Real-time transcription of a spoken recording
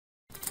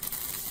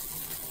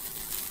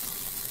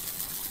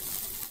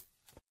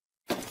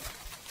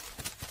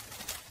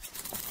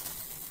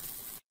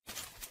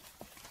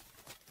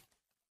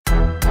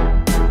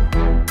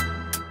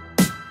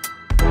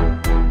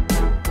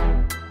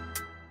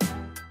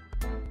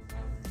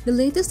The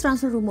latest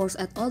transfer rumors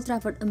at Old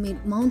Trafford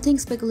amid mounting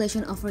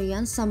speculation over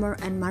Jan Sommer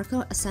and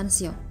Marco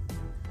Asensio.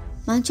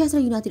 Manchester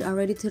United are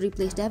ready to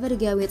replace David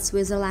De Gea with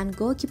Switzerland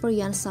goalkeeper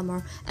Jan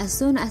Sommer as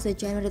soon as the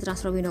January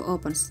transfer window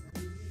opens,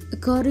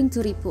 according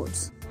to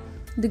reports.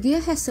 De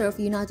Gea has served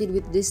United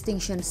with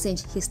distinction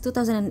since his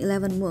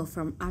 2011 move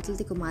from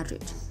Atletico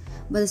Madrid,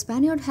 but the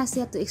Spaniard has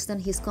yet to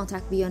extend his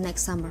contract beyond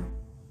next summer.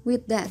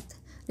 With that,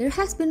 there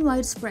has been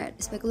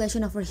widespread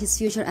speculation over his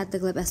future at the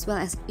club as well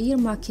as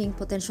earmarking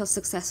potential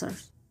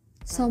successors.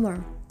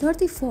 Sommer,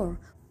 34,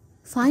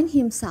 finds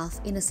himself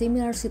in a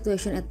similar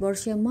situation at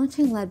Borussia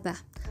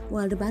Mönchengladbach,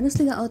 while the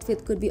Bundesliga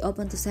outfit could be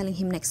open to selling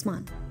him next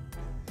month.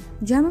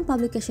 German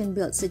publication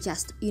Bild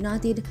suggests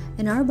United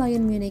and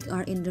Bayern Munich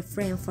are in the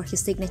frame for his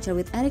signature,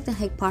 with Erik ten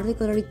Hag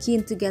particularly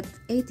keen to get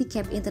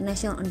 80-cap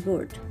international on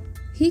board.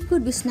 He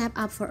could be snapped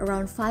up for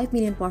around 5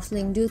 million pounds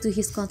due to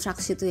his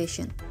contract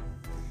situation.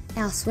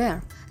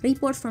 Elsewhere,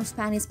 reports from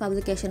Spanish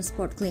publication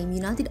Sport claim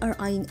United are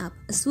eyeing up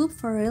a swoop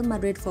for Real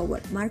Madrid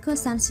forward Marco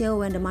Asensio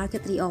when the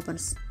market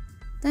reopens.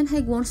 Ten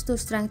Hag wants to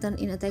strengthen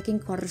in attacking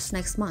quarters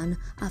next month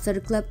after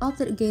the club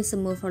opted against a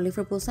move for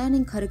Liverpool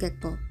signing Cody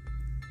Gakpo.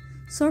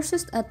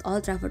 Sources at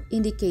Old Trafford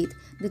indicate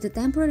that the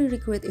temporary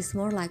recruit is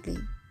more likely.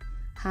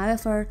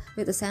 However,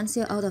 with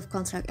Asensio out of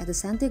contract at the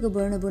Santiago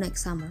Bernabeu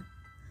next summer,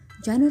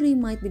 January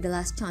might be the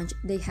last chance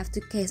they have to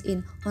cash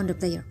in on the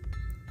player.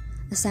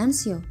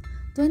 Asensio,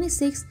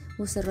 26,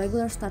 was a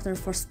regular starter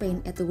for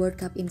Spain at the World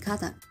Cup in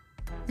Qatar,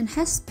 and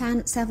has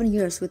spent 7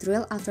 years with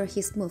Real after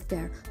his move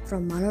there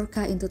from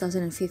Mallorca in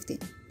 2015.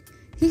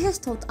 He has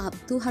totaled up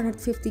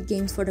 250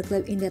 games for the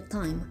club in that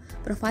time,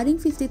 providing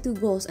 52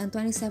 goals and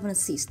 27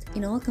 assists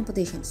in all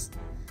competitions,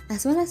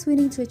 as well as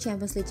winning 3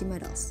 Champions League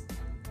medals.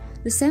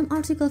 The same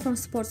article from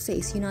Sport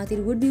says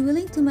United would be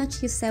willing to match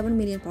his 7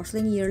 million pounds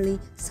yearly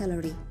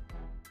salary.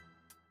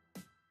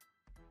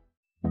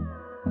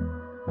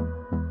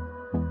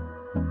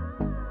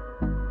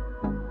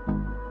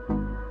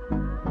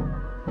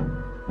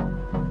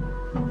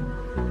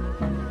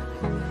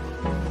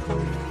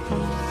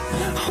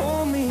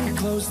 Hold me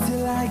close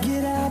till I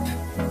get up.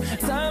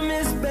 Time